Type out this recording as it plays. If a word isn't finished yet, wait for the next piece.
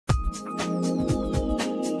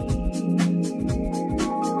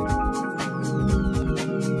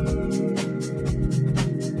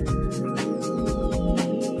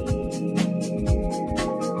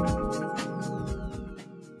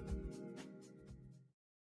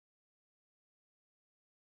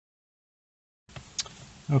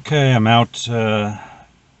Okay, I'm out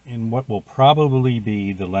in what will probably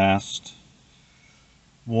be the last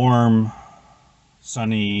warm,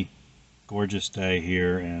 sunny, gorgeous day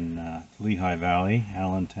here in Lehigh Valley,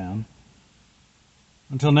 Allentown,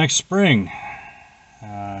 until next spring.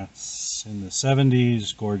 It's in the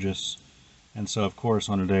 70s, gorgeous, and so of course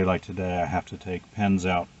on a day like today I have to take pens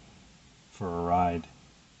out for a ride.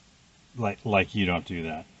 Like you don't do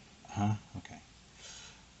that, huh? Okay.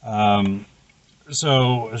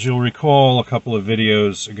 So as you'll recall, a couple of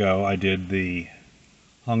videos ago I did the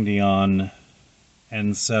Dian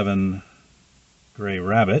N7 Gray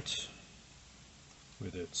Rabbit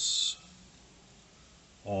with its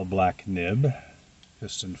all black nib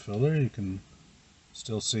piston filler. You can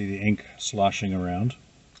still see the ink sloshing around.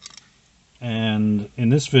 And in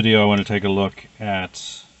this video I want to take a look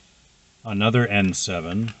at another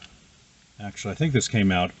N7. Actually, I think this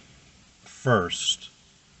came out first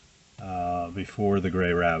before the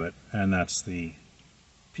Gray Rabbit, and that's the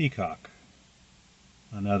Peacock.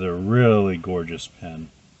 Another really gorgeous pen.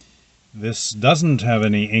 This doesn't have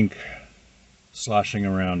any ink sloshing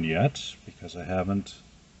around yet because I haven't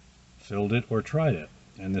filled it or tried it.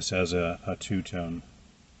 And this has a two-tone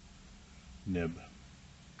nib.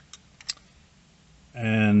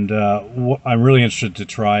 And I'm really interested to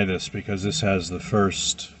try this because this has the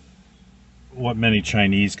first, what many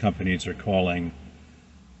Chinese companies are calling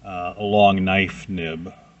a long knife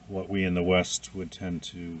nib, what we in the West would tend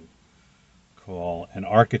to call an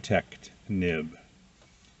architect nib.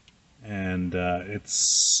 And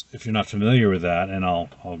it's, if you're not familiar with that, and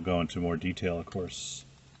I'll go into more detail, of course,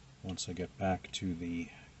 once I get back to the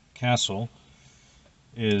castle,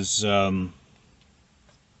 is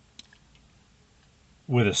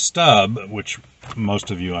with a stub, which most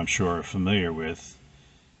of you I'm sure are familiar with,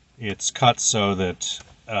 it's cut so that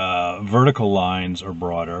vertical lines are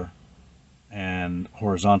broader and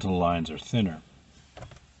horizontal lines are thinner,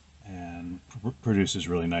 and produces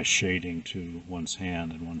really nice shading to one's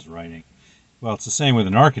hand and one's writing. Well, it's the same with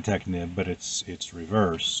an architect nib, but it's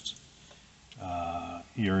reversed.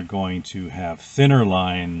 You're going to have thinner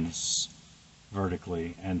lines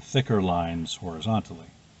vertically and thicker lines horizontally.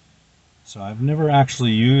 So I've never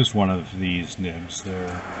actually used one of these nibs.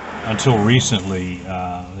 Until recently,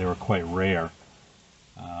 they were quite rare.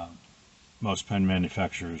 Most pen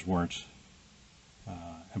manufacturers weren't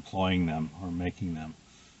employing them or making them.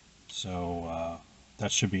 So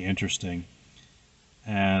that should be interesting.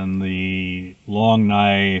 And the long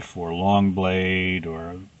knife or long blade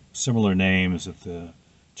or similar names that the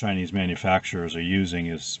Chinese manufacturers are using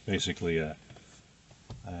is basically a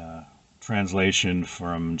translation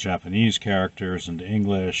from Japanese characters into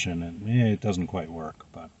English, and it doesn't quite work,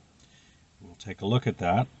 but we'll take a look at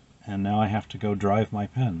that. And now I have to go drive my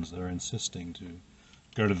pens. They're insisting to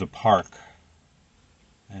go to the park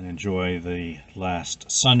and enjoy the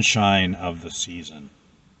last sunshine of the season.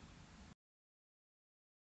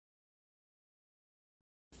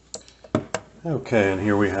 Okay, and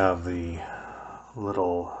here we have the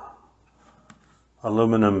little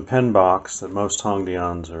aluminum pen box that most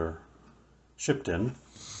Hongdians are shipped in,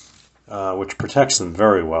 which protects them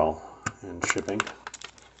very well in shipping.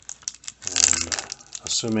 And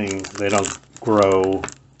assuming they don't grow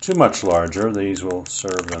too much larger, these will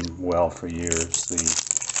serve them well for years.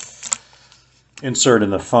 The insert in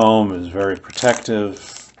the foam is very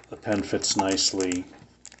protective. The pen fits nicely.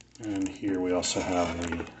 And here we also have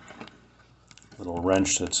the little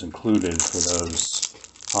wrench that's included for those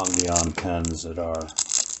Hongdian pens that are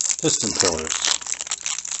piston fillers,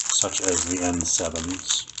 such as the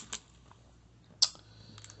N7s.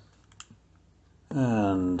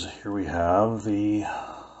 And here we have the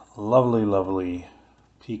lovely, lovely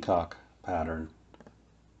Peacock pattern.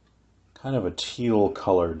 Kind of a teal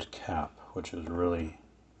colored cap, which is really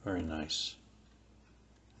very nice.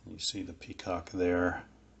 You see the peacock there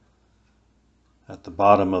at the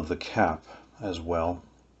bottom of the cap as well.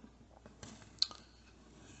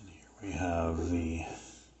 And here we have the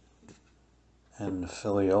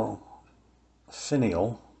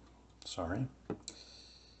finial, sorry.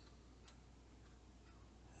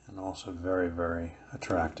 And also very, very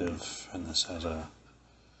attractive. And this has a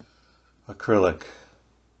acrylic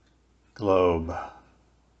globe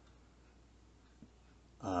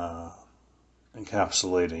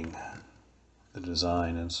encapsulating the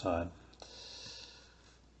design inside.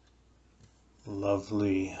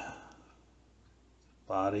 Lovely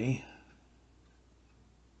body.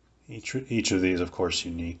 Each of these, of course,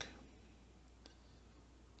 unique.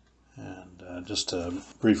 And just to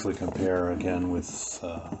briefly compare again with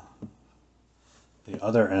the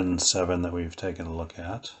other N7 that we've taken a look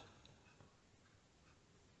at.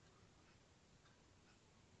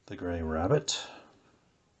 the gray rabbit.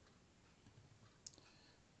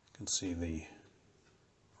 You can see the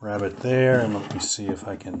rabbit there, and let me see if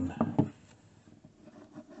I can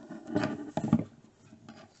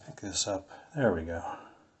pick this up. There we go.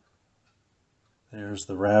 There's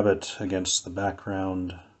the rabbit against the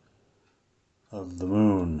background of the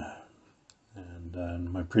moon. And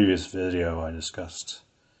in my previous video I discussed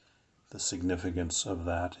the significance of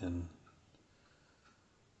that in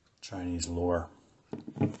Chinese lore.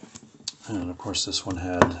 And of course this one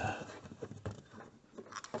had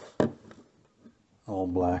all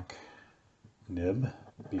black nib,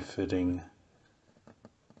 befitting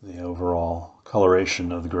the overall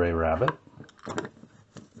coloration of the gray rabbit.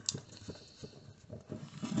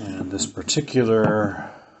 And this particular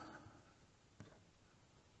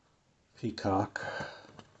Peacock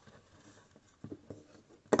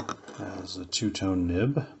has a two-tone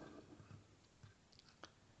nib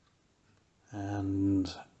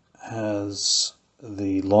and has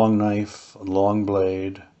the long knife, long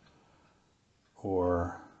blade,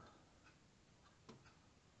 or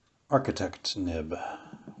architect nib,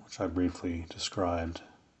 which I briefly described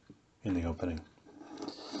in the opening.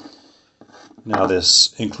 Now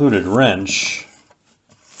this included wrench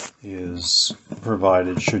is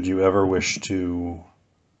provided should you ever wish to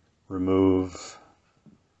remove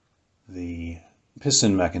the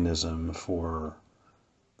piston mechanism for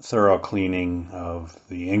thorough cleaning of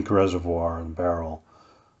the ink reservoir and barrel,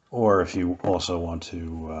 or if you also want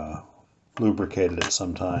to lubricate it at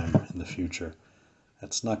some time in the future.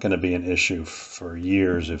 That's not going to be an issue for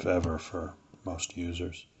years, if ever, for most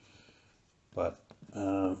users. But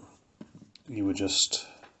you would just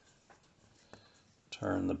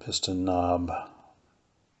turn the piston knob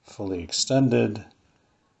fully extended,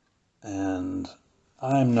 and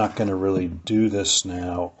I'm not going to really do this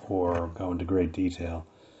now or go into great detail,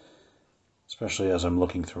 especially as I'm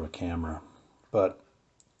looking through a camera. But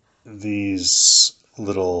these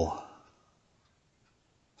little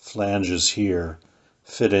flanges here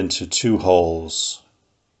fit into two holes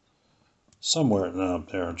somewhere. No,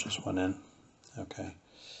 there it just went in. Okay.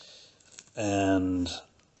 And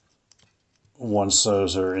once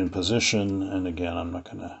those are in position, and again, I'm not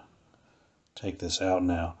going to take this out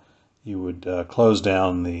now, you would close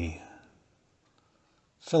down the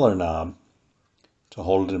filler knob to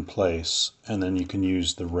hold it in place, and then you can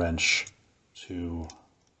use the wrench to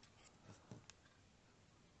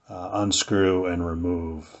unscrew and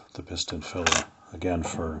remove the piston filler, again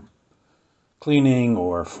for cleaning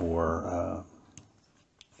or for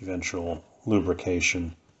eventual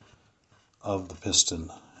lubrication of the piston,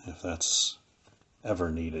 if that's ever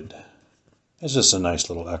needed. It's just a nice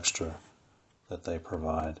little extra that they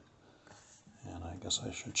provide. And I guess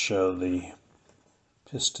I should show the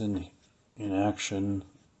piston in action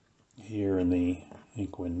here in the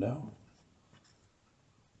ink window.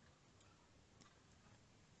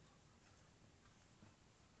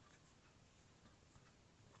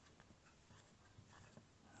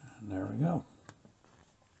 And there we go.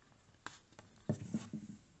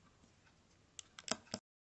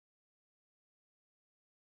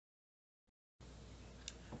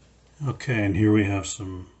 Okay, and here we have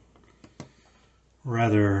some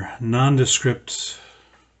rather nondescript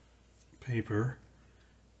paper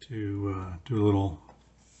to do a little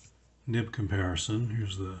nib comparison.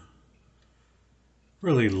 Here's the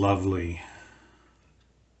really lovely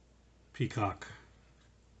Peacock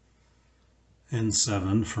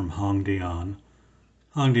N7 from Dian.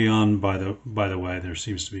 Dian, by the way, there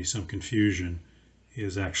seems to be some confusion,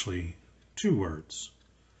 is actually two words.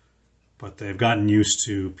 But they've gotten used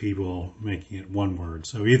to people making it one word,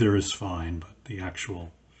 so either is fine, but the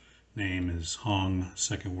actual name is Hong,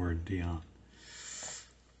 second word Dian.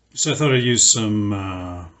 So I thought I'd use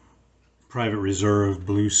some Private Reserve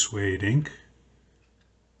blue suede ink,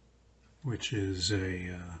 which is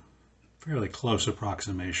a fairly close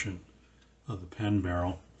approximation of the pen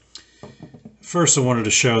barrel. First, I wanted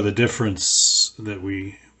to show the difference that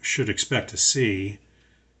we should expect to see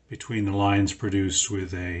between the lines produced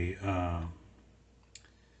with a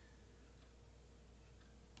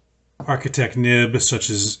architect nib, such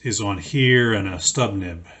as is on here, and a stub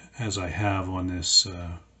nib, as I have on this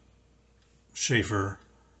Schaefer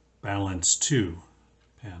Balance 2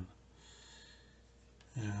 pen.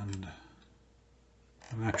 And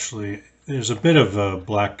I'm actually, there's a bit of a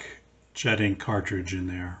black jet ink cartridge in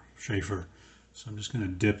there, Schaefer, so I'm just going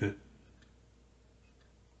to dip it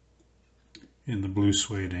in the blue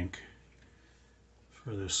suede ink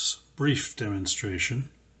for this brief demonstration.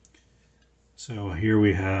 So here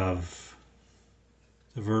we have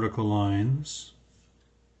the vertical lines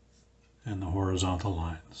and the horizontal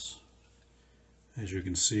lines. As you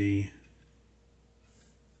can see,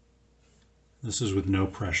 this is with no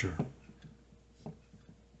pressure.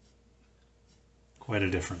 Quite a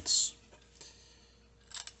difference.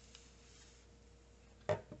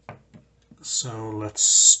 So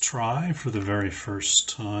let's try for the very first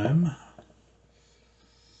time.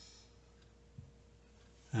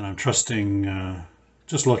 And I'm trusting,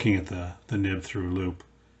 just looking at the nib through loop,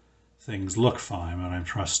 things look fine, but I'm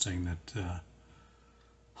trusting that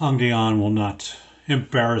Dian will not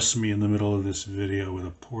embarrass me in the middle of this video with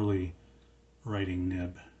a poorly writing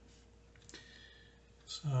nib.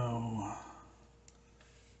 So, I'm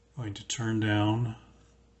going to turn down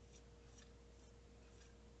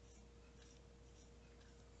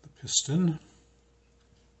the piston,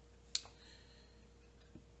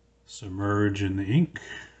 submerge in the ink,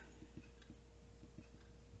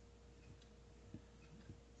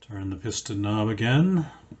 turn the piston knob again,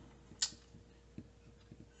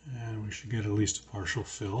 and we should get at least a partial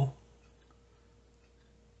fill.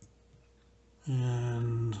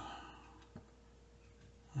 And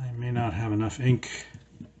I may not have enough ink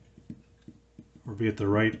or be at the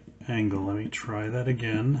right angle. Let me try that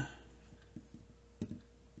again.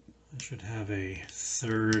 I should have a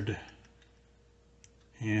third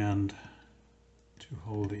hand to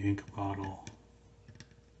hold the ink bottle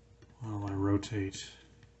while I rotate.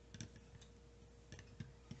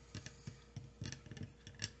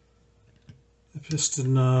 The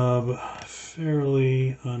piston knob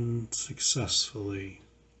fairly unsuccessfully.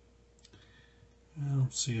 Well,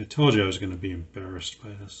 see, I told you I was going to be embarrassed by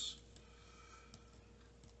this.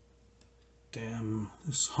 Damn,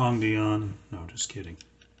 this Dian. No, just kidding.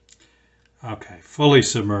 Okay, fully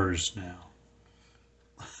submerged now.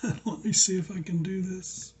 Let me see if I can do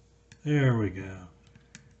this. There we go.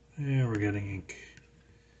 There, we're getting ink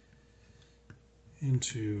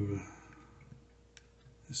into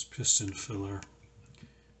this piston filler.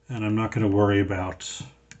 And I'm not going to worry about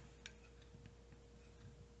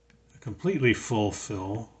a completely full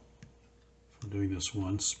fill from doing this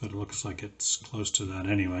once, but it looks like it's close to that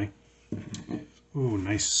anyway. Ooh,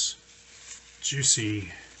 nice,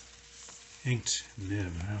 juicy, inked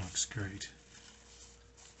nib. That looks great.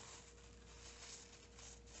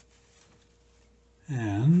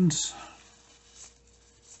 And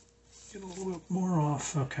get a little bit more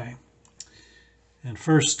off. Okay. And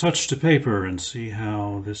first touch to paper and see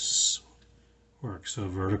how this works. So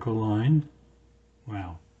vertical line.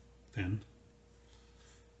 Wow. Thin.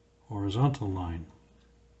 Horizontal line.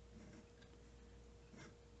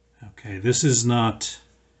 Okay, this is not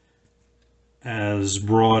as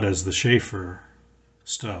broad as the Schaefer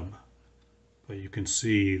stub, but you can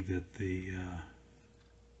see that the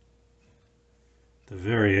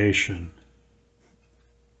variation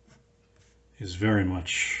is very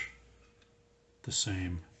much the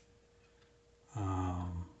same.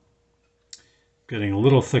 Getting a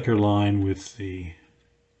little thicker line with the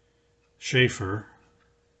Schaefer,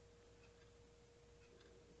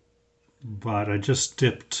 but I just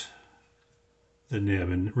dipped the nib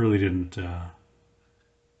and really didn't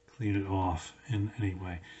clean it off in any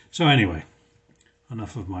way. So anyway,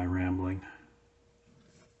 enough of my rambling.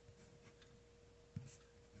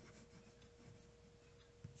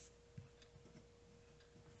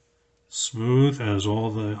 Smooth as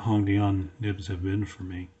all the Dian nibs have been for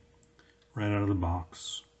me, right out of the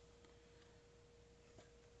box.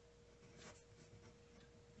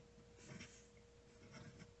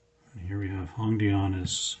 And here we have Dian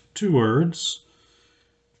is 2 words,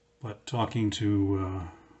 but talking to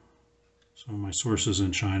some of my sources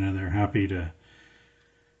in China, they're happy to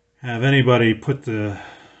have anybody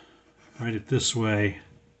write it this way,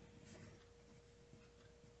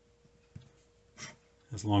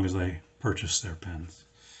 as long as they purchase their pens.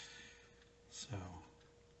 So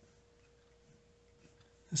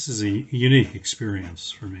this is a unique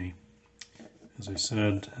experience for me. As I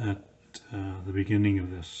said at the beginning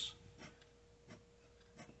of this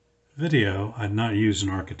video, I'd not used an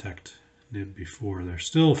Architect nib before. They're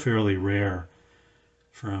still fairly rare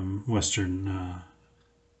from Western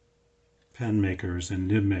pen makers and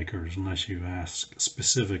nib makers, unless you ask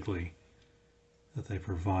specifically that they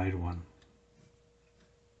provide one.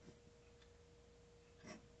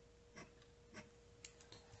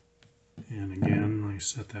 And again, let me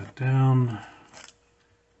set that down.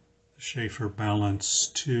 The Schaefer Balance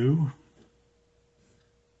 2.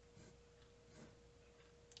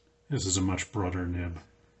 This is a much broader nib.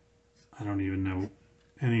 I don't even know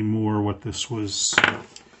anymore what this was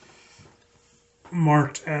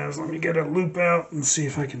marked as. Let me get a loop out and see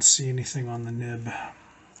if I can see anything on the nib.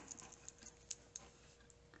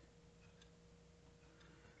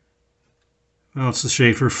 Well, it's the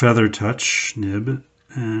Schaefer Feather Touch nib,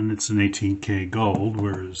 and it's an 18K gold,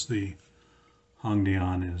 whereas the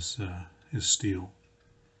Hongdian is steel.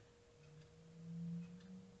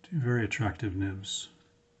 Two very attractive nibs.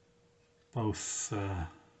 Both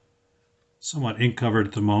somewhat ink covered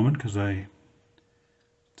at the moment because I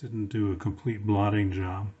didn't do a complete blotting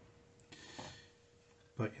job.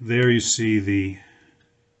 But there you see the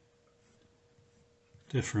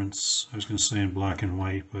difference. I was going to say in black and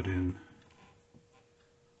white, but in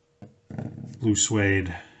blue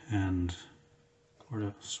suede and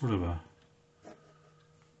sort of a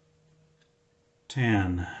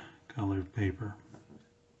tan colored paper.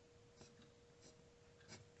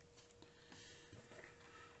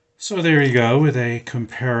 So there you go with a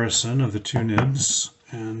comparison of the two nibs,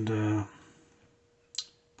 and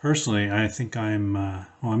personally I think I'm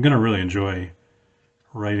going to really enjoy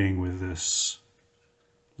writing with this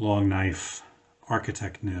long knife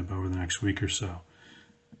architect nib over the next week or so,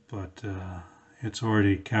 but it's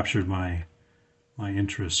already captured my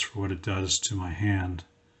interest for what it does to my hand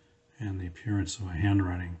and the appearance of my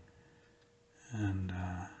handwriting, and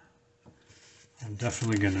I'm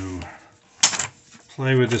definitely going to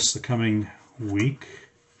play with this the coming week.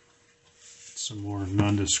 Some more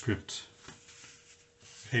nondescript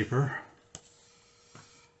paper,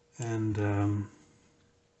 and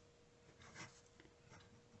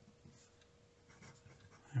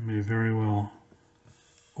I may very well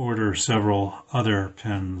order several other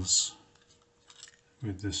pens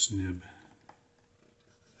with this nib.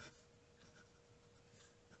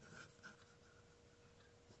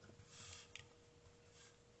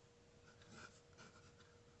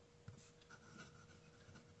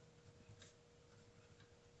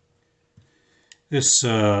 This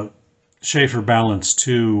Schaefer Balance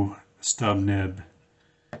 2 stub nib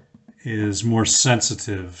is more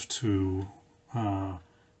sensitive to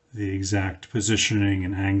the exact positioning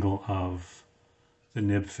and angle of the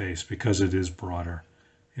nib face because it is broader.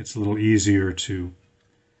 It's a little easier to,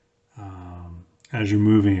 as you're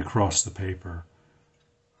moving across the paper,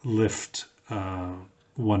 lift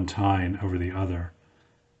one tine over the other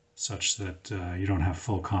such that you don't have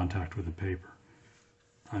full contact with the paper.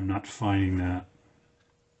 I'm not finding that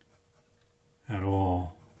at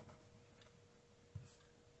all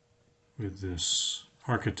with this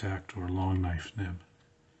architect or long knife nib.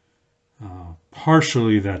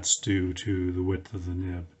 Partially that's due to the width of the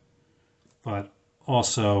nib, but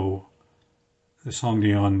also this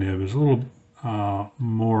Hongdian nib is a little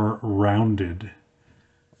more rounded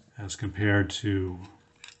as compared to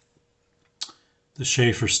the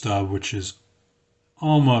Schaefer stub, which is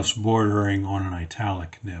almost bordering on an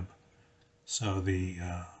italic nib. So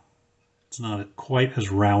it's not quite as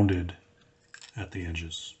rounded at the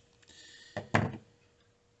edges.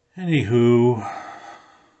 Anywho,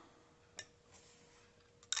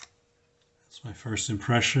 that's my first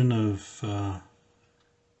impression of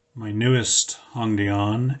my newest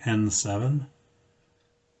Hongdian N7.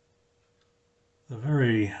 The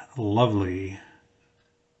very lovely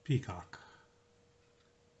Peacock.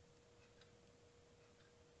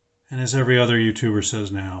 And as every other YouTuber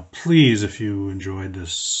says now, please, if you enjoyed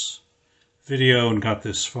this video and got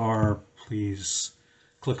this far, please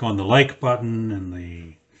click on the like button and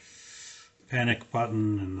the panic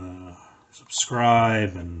button and the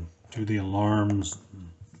subscribe and do the alarms.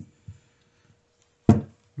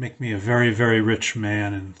 Make me a very, very rich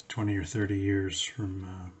man in 20 or 30 years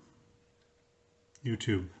from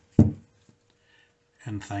YouTube.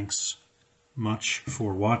 And thanks much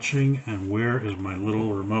for watching. And where is my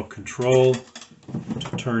little remote control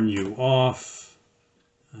to turn you off?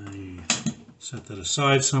 I set that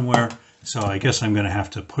aside somewhere, so I guess I'm going to have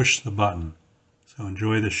to push the button. So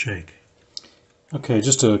enjoy the shake. Okay,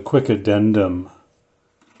 just a quick addendum,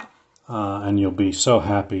 and you'll be so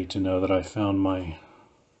happy to know that I found my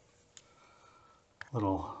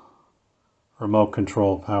little remote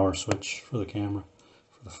control power switch for the camera,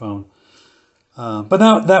 for the phone. But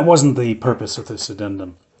that wasn't the purpose of this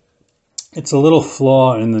addendum. It's a little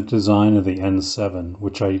flaw in the design of the N7,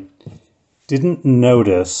 which I didn't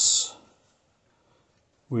notice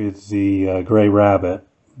with the Gray Rabbit,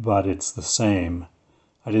 but it's the same.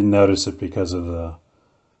 I didn't notice it because of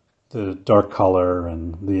the dark color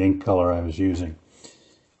and the ink color I was using.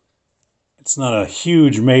 It's not a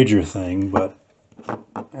huge major thing, but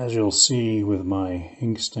as you'll see with my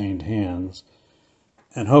ink-stained hands,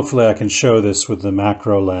 and hopefully I can show this with the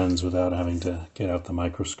macro lens without having to get out the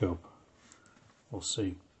microscope. We'll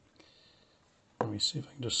see. Let me see if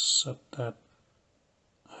I can just set that.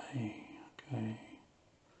 Okay.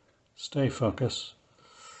 Stay focused.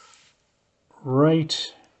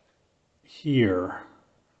 Right here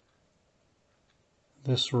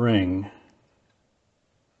this ring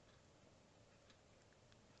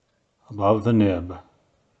above the nib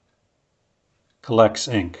collects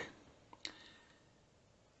ink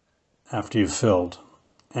after you've filled,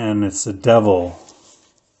 and it's the devil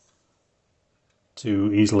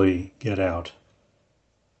to easily get out.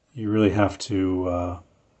 You really have to,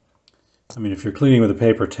 I mean, if you're cleaning with a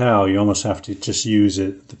paper towel, you almost have to just use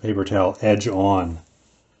it, the paper towel edge on,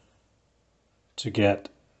 to get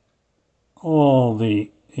all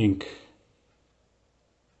the ink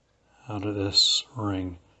out of this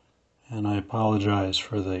ring. And I apologize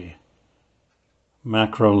for the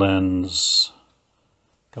macro lens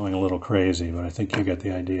going a little crazy, but I think you get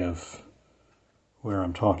the idea of where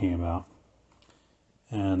I'm talking about.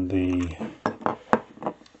 And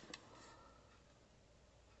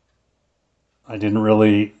I didn't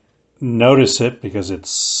really notice it because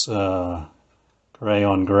it's gray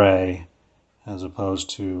on gray as opposed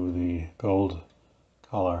to the gold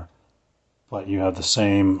color, but you have the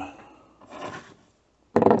same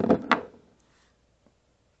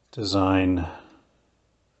design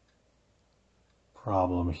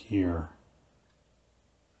problem here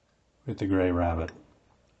with the gray rabbit.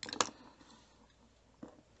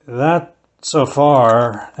 That so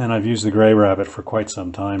far, and I've used the gray rabbit for quite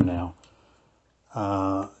some time now,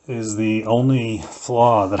 is the only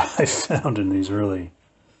flaw that I've found in these really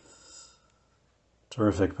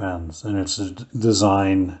terrific pens, and it's a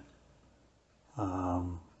design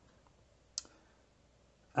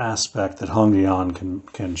aspect that Dian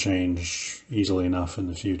can change easily enough in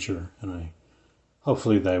the future, and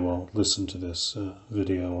hopefully they will listen to this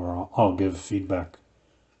video, or I'll give feedback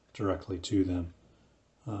directly to them.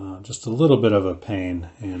 Just a little bit of a pain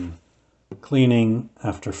in cleaning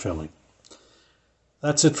after filling.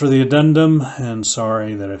 That's it for the addendum, and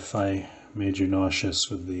sorry that if I made you nauseous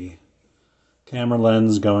with the camera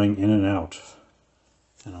lens going in and out.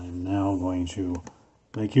 And I'm now going to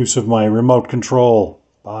make use of my remote control.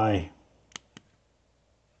 Bye.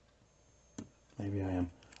 Maybe I am.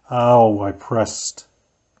 Oh, I pressed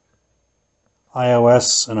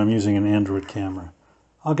iOS and I'm using an Android camera.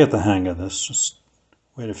 I'll get the hang of this. Just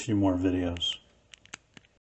wait a few more videos.